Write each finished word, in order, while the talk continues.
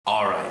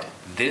Alright,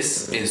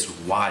 this is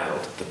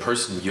wild. The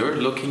person you're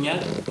looking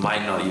at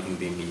might not even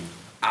be me.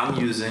 I'm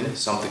using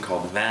something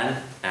called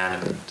WAN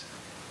Animate.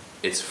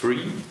 It's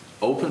free,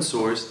 open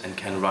source, and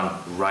can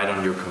run right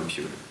on your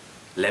computer.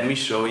 Let me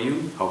show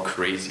you how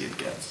crazy it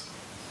gets.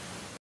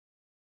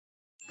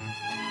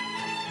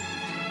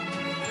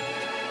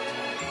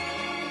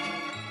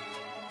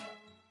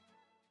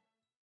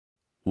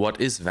 What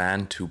is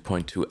WAN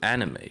 2.2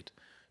 Animate?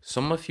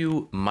 Some of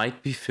you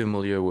might be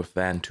familiar with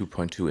WAN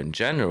 2.2 in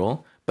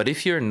general, but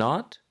if you're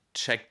not,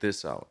 check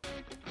this out.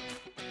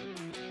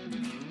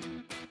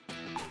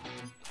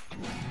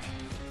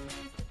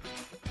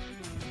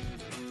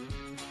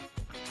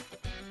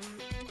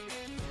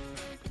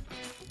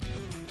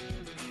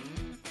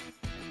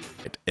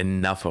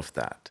 Enough of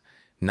that.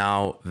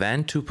 Now,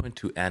 WAN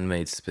 2.2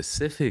 Animate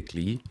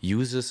specifically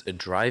uses a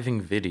driving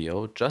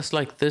video, just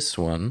like this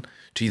one,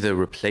 to either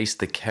replace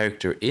the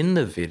character in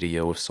the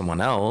video with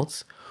someone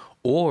else,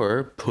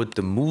 or put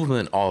the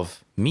movement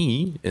of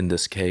me, in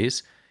this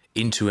case,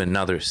 into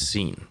another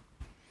scene.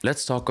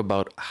 Let's talk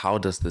about how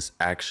does this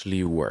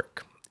actually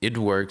work. It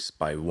works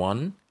by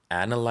one,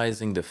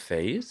 analyzing the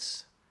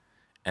face,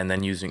 and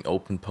then using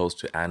OpenPose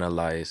to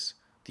analyze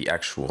the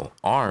actual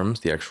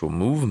arms, the actual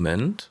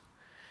movement,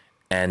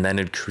 and then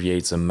it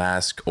creates a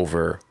mask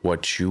over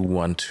what you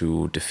want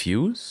to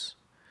diffuse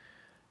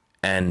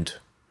and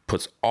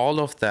puts all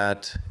of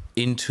that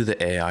into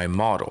the AI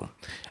model.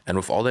 And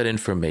with all that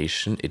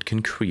information, it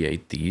can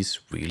create these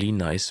really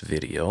nice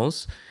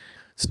videos.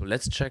 So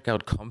let's check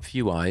out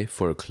ComfyUI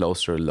for a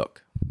closer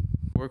look.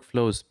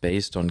 Workflow is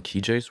based on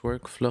KJ's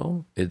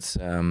workflow. It's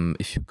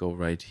if you go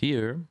right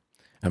here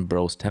and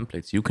browse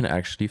templates, you can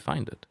actually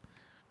find it.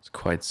 It's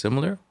quite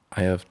similar.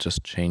 I have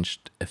just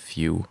changed a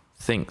few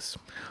things,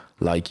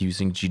 like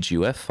using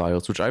GGUF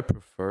files, which I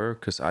prefer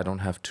because I don't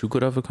have too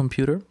good of a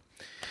computer,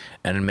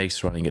 and it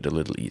makes running it a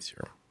little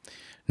easier.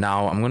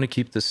 Now, I'm going to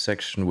keep this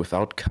section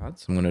without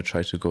cuts. I'm going to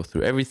try to go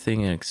through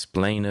everything and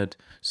explain it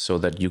so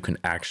that you can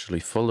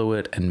actually follow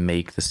it and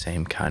make the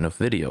same kind of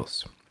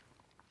videos.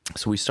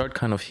 So we start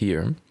kind of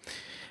here.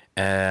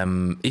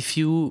 If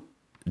you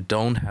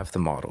don't have the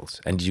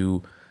models and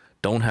you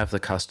don't have the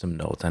custom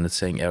nodes and it's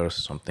saying errors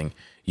or something,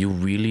 you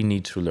really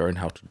need to learn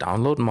how to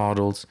download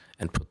models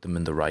and put them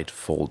in the right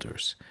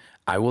folders.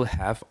 I will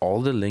have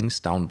all the links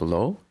down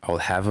below. I'll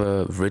have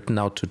a written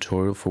out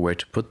tutorial for where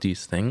to put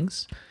these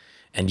things,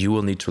 and you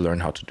will need to learn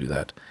how to do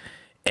that.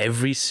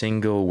 Every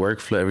single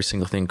workflow, every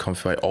single thing in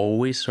ComfyUI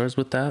always starts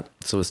with that.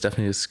 So it's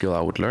definitely a skill I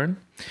would learn.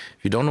 If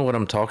you don't know what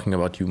I'm talking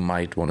about, you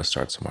might want to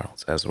start somewhere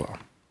else as well.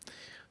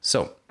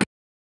 So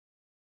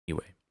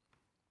anyway,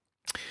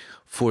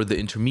 for the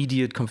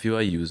intermediate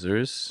ComfyUI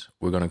users,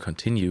 we're going to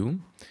continue.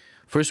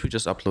 First, we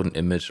just upload an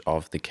image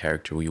of the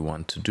character we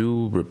want to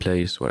do,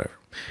 replace, whatever.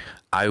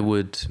 I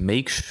would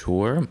make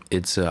sure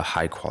it's a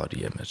high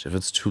quality image. If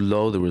it's too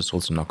low, the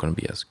results are not going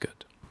to be as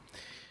good.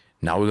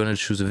 Now we're going to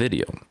choose a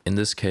video. In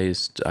this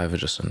case, I have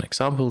just an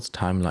example, it's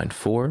timeline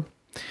 4.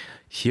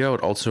 Here I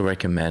would also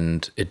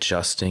recommend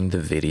adjusting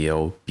the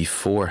video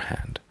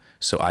beforehand.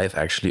 So I've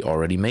actually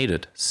already made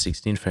it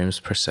 16 frames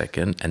per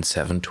second and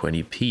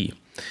 720p.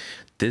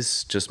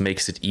 This just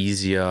makes it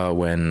easier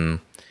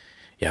when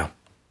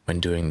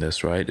doing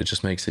this, right? It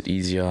just makes it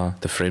easier.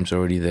 The frame's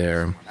already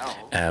there.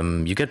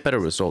 You get better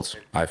results,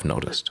 I've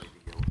noticed.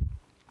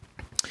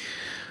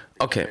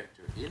 Okay.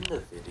 In the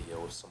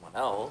video with someone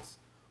else,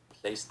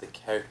 place the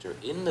character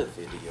in the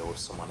video with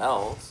someone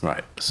else.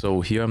 Right.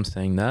 So here I'm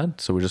saying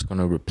that. So we're just going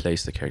to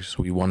replace the character.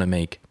 So we want to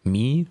make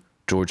me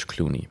George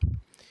Clooney.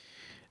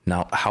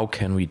 Now, how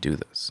can we do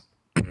this?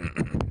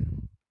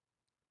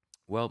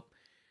 Well,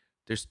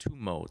 there's two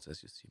modes,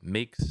 as you see,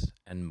 mix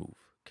and move.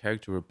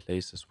 Character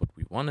replaces what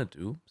we want to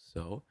do.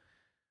 So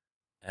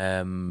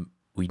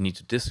we need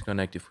to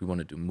disconnect if we want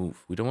to do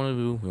move. We want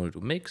to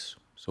do mix,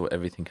 so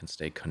everything can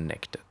stay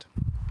connected.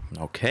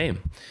 Okay.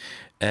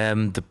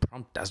 The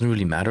prompt doesn't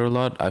really matter a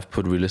lot. I've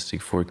put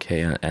realistic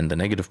 4K and the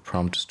negative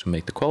prompt just to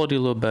make the quality a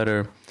little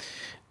better.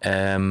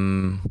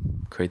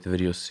 Create the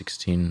video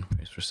 16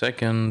 frames per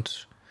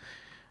second.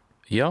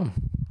 Yeah,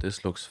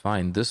 this looks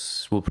fine.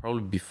 This will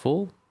probably be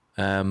full.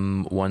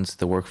 Once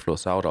the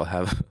workflow's out, I'll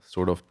have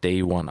sort of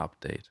day one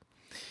update.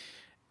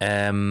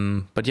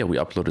 But yeah, we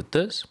uploaded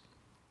this.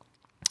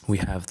 We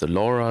have the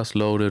LoRa's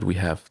loaded. We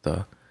have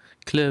the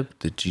clip,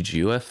 the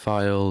GGUF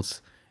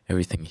files,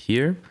 everything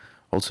here.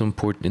 Also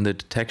important in the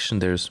detection,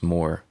 there's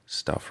more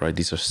stuff, right?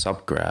 These are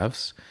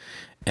subgraphs,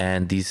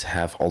 and these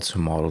have also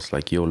models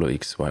like YOLO,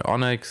 XY,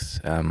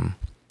 Onyx, and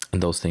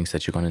those things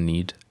that you're going to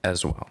need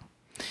as well.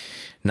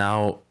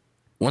 Now,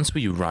 once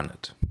we run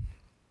it,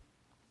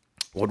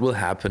 what will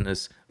happen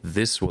is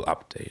this will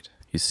update.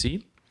 You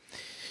see?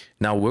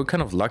 Now we're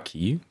kind of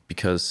lucky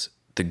because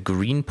the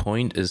green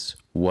point is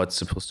what's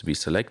supposed to be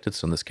selected.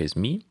 So in this case,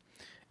 me.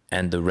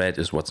 And the red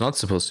is what's not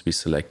supposed to be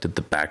selected,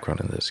 the background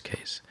in this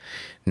case.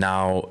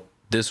 Now,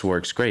 this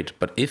works great.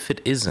 But if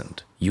it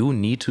isn't, you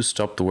need to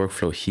stop the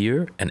workflow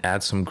here and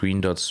add some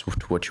green dots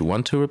to what you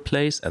want to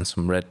replace and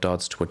some red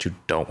dots to what you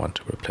don't want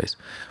to replace.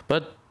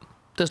 But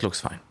this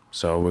looks fine.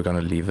 So we're going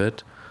to leave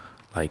it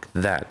like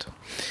that.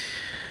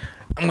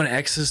 I'm going to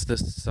access the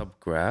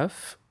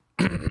subgraph.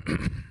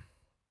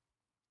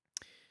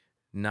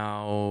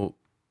 Now,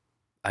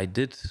 I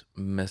did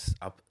mess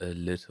up a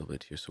little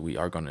bit here, so we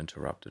are going to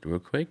interrupt it real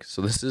quick.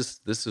 So this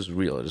is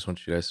real. I just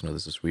want you guys to know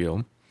this is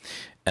real.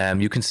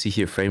 You can see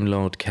here frame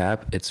load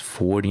cap, it's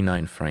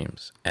 49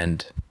 frames,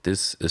 and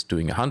this is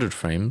doing 100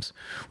 frames,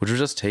 which will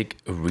just take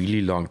a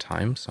really long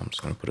time. So I'm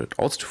just going to put it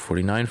also to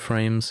 49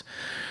 frames.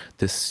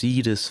 The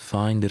seed is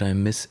fine. Did I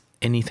miss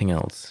anything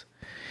else?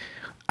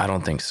 I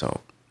don't think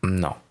so.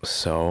 No.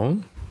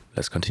 So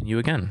let's continue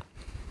again.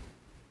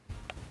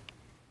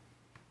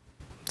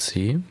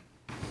 See?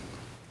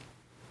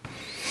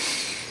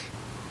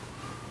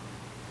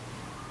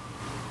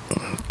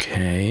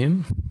 Okay.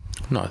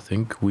 No, I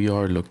think we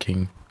are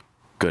looking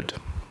good.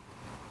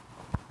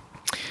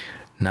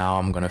 Now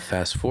I'm gonna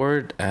fast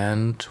forward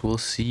and we'll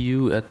see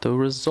you at the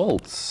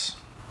results.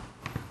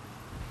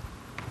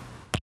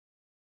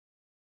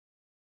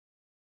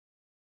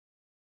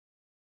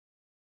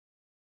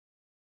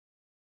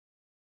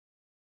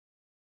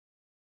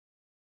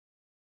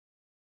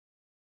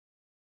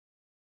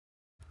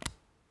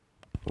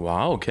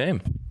 Wow, okay.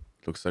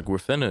 Looks like we're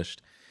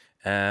finished.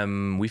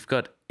 We've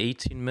got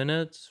 18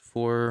 minutes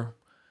for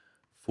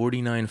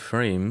 49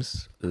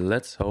 frames.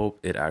 Let's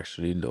hope it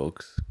actually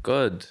looks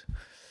good.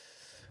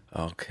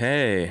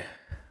 Okay.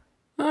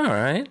 All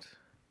right.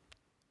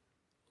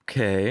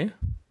 Okay.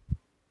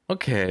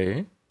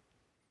 Okay.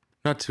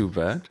 Not too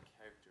bad.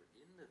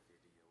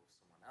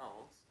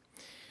 All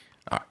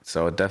right,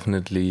 so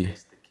definitely.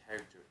 Place the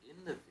character in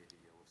the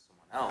video of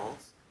someone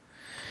else.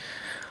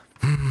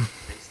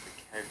 Place the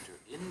character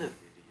in the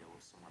video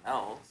of someone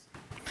else.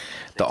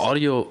 The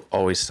audio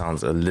always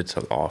sounds a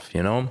little off,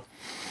 you know?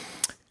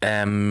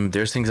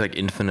 There's things like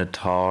infinite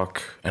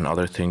talk and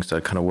other things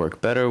that kind of work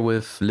better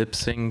with lip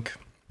sync,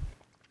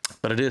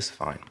 but it is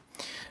fine.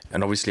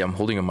 And obviously I'm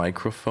holding a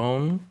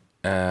microphone,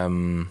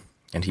 and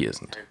he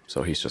isn't.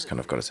 So he's just kind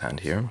of got his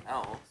hand here.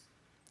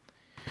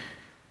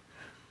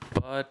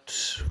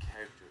 But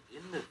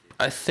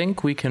I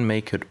think we can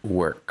make it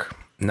work.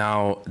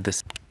 Now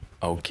this,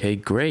 okay,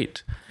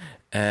 great.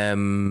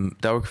 That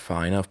worked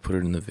fine. I've put it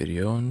in the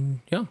video and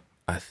yeah,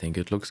 I think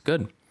it looks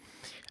good.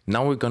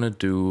 Now we're gonna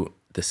do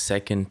the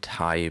second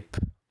type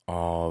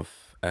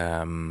of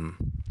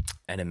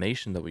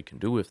animation that we can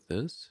do with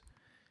this.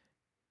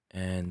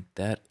 And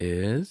that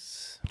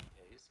is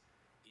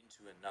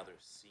into another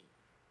scene.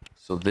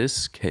 So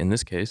in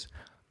this case,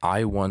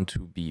 I want to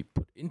be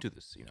put into the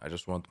scene. I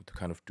just want them to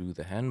kind of do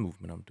the hand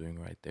movement I'm doing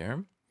right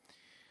there.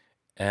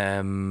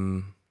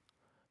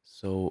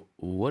 So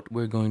what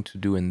we're going to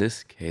do in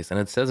this case, and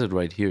it says it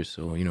right here,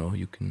 so you know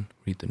you can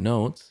read the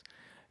notes.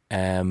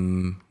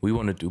 We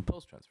want to do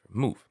post transfer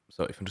move.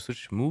 So if you want to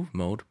switch to move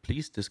mode,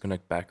 please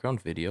disconnect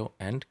background video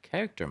and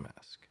character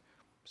mask.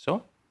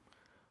 So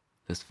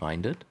let's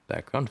find it.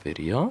 Background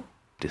video,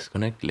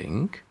 disconnect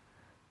link,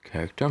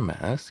 character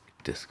mask,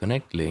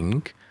 disconnect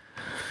link.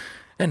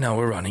 And now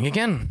we're running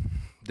again.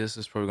 This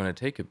is probably going to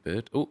take a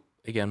bit. Oh,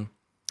 again,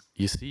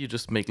 you see, you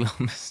just make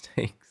little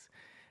mistakes.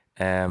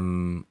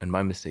 And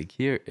my mistake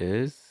here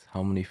is,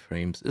 how many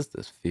frames is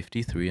this?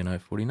 53 and I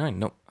have 49.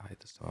 No, I had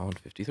this time I want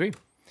 53.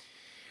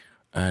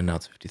 And now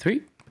it's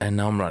 53. And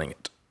now I'm running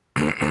it.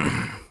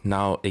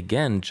 Now,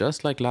 again,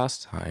 just like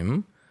last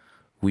time,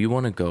 we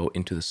want to go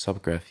into the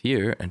subgraph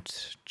here and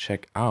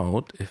check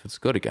out if it's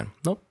good again.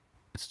 Nope,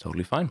 it's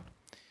totally fine.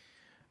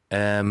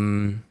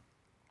 I'm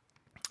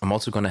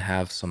also going to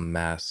have some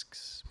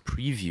masks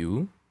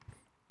preview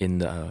in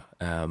the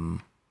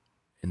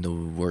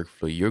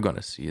workflow you're going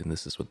to see, and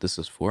this is what this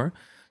is for.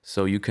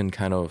 So you can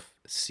kind of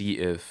see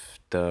if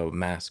the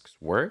masks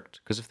worked,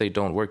 because if they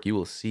don't work, you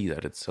will see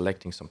that it's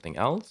selecting something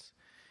else.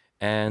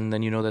 And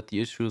then you know that the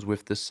issue is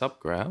with this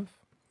subgraph.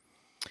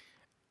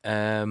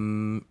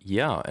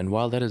 Yeah, and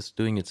while that is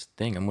doing its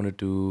thing, I'm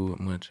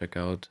gonna check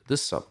out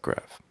this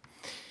subgraph.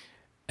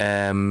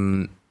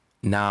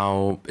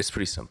 Now it's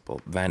pretty simple.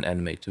 WAN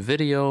animate to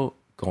video,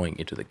 going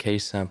into the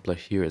case sampler.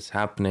 Here it's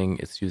happening.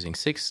 It's using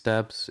 6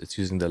 steps. It's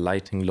using the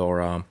lighting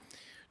LoRa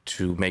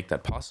to make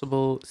that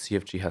possible.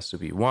 CFG has to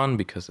be 1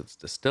 because it's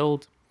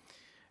distilled.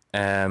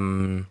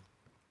 This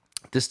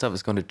stuff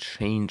is going to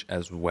change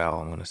as well.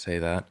 I'm going to say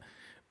that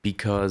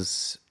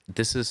because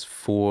this is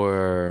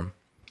for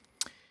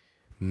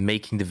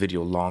making the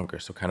video longer,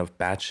 so kind of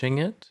batching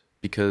it,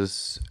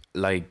 because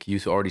like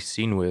you've already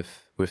seen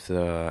with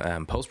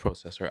the post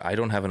processor, I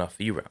don't have enough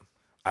VRAM.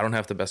 I don't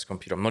have the best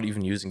computer. I'm not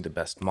even using the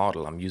best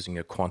model. I'm using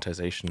a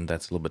quantization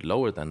that's a little bit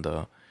lower than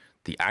the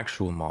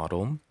actual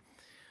model.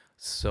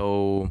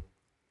 So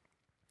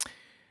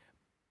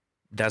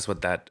that's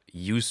what that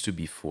used to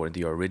be for,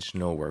 the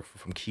original workflow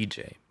from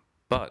KeyJ.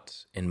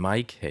 But in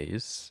my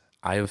case,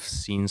 I have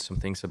seen some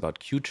things about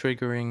queue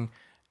triggering,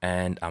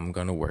 and I'm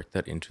going to work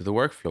that into the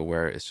workflow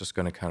where it's just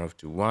going to kind of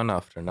do one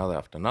after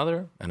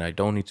another, and I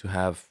don't need to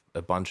have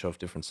a bunch of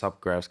different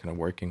subgraphs kind of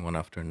working one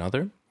after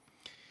another.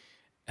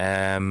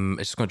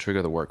 It's just going to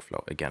trigger the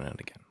workflow again and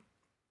again.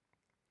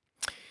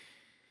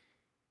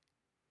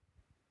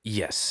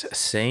 Yes,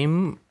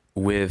 same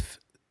with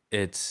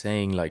it's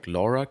saying like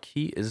LoRa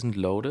key isn't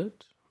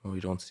loaded. Well, we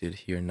don't see it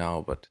here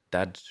now, but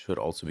that should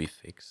also be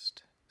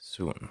fixed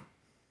soon.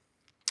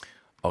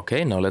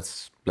 Okay, now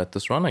let's let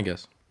this run, I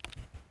guess.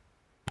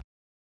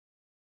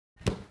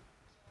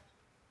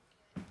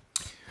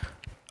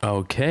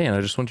 Okay, and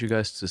I just want you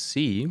guys to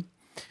see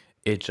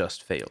it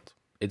just failed.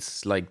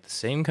 It's like the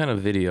same kind of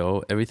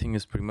video. Everything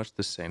is pretty much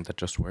the same. That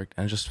just worked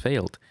and it just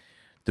failed.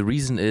 The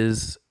reason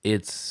is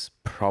it's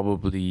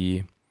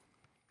probably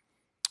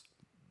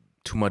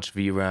too much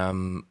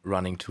VRAM,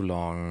 running too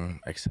long,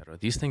 etc.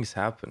 These things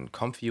happen.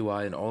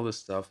 ComfyUI and all this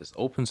stuff is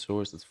open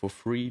source. It's for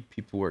free.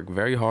 People work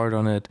very hard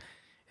on it.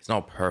 It's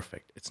not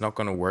perfect. It's not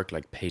going to work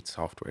like paid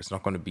software. It's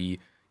not going to be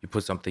you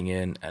put something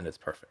in and it's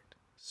perfect.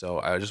 So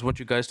I just want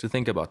you guys to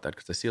think about that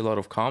because I see a lot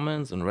of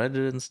comments on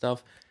Reddit and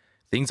stuff.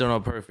 Things are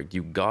not perfect.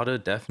 You gotta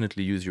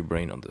definitely use your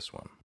brain on this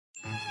one.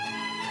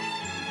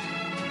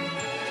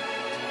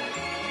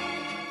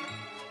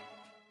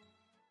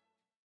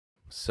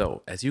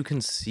 So as you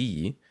can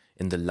see,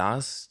 in the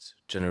last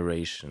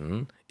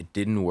generation, it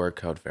didn't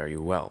work out very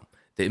well.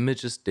 The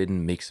images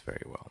didn't mix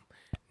very well.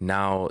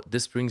 Now,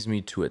 this brings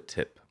me to a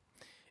tip.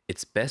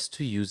 It's best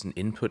to use an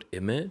input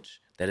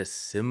image that is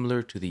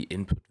similar to the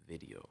input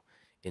video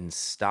in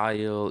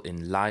style,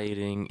 in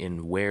lighting,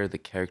 in where the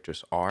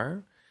characters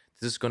are.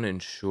 This is going to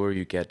ensure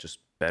you get just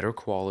better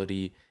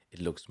quality, it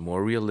looks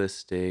more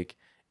realistic,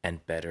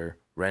 and better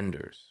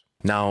renders.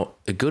 Now,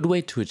 a good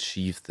way to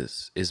achieve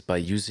this is by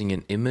using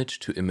an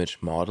image-to-image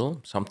model,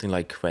 something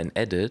like Qwen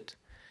Edit,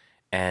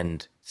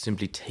 and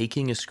simply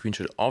taking a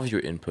screenshot of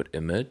your input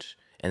image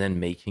and then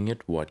making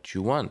it what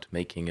you want,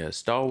 making a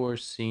Star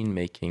Wars scene,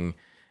 making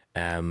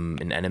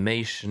an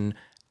animation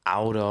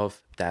out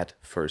of that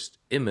first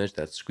image,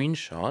 that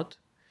screenshot,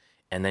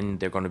 and then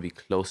they're going to be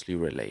closely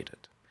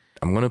related.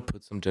 I'm going to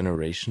put some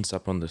generations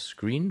up on the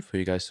screen for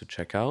you guys to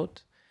check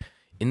out.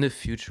 In the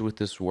future with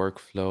this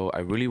workflow, I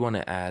really want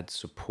to add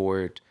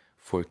support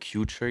for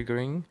queue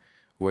triggering,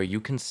 where you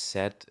can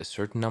set a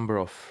certain number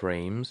of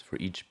frames for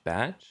each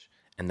batch,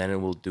 and then it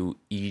will do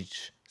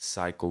each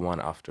cycle one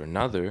after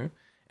another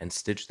and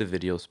stitch the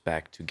videos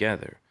back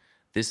together.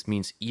 This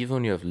means even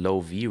when you have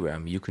low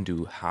VRAM, you can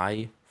do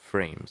high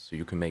frames. So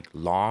you can make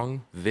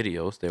long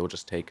videos. They will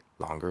just take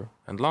longer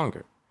and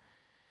longer.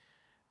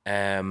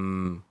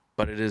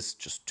 But it is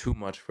just too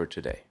much for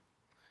today.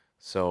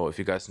 So if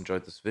you guys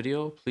enjoyed this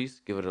video,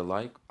 please give it a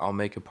like. I'll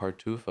make a part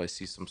 2 if I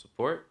see some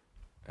support.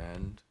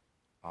 And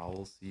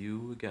I'll see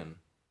you again.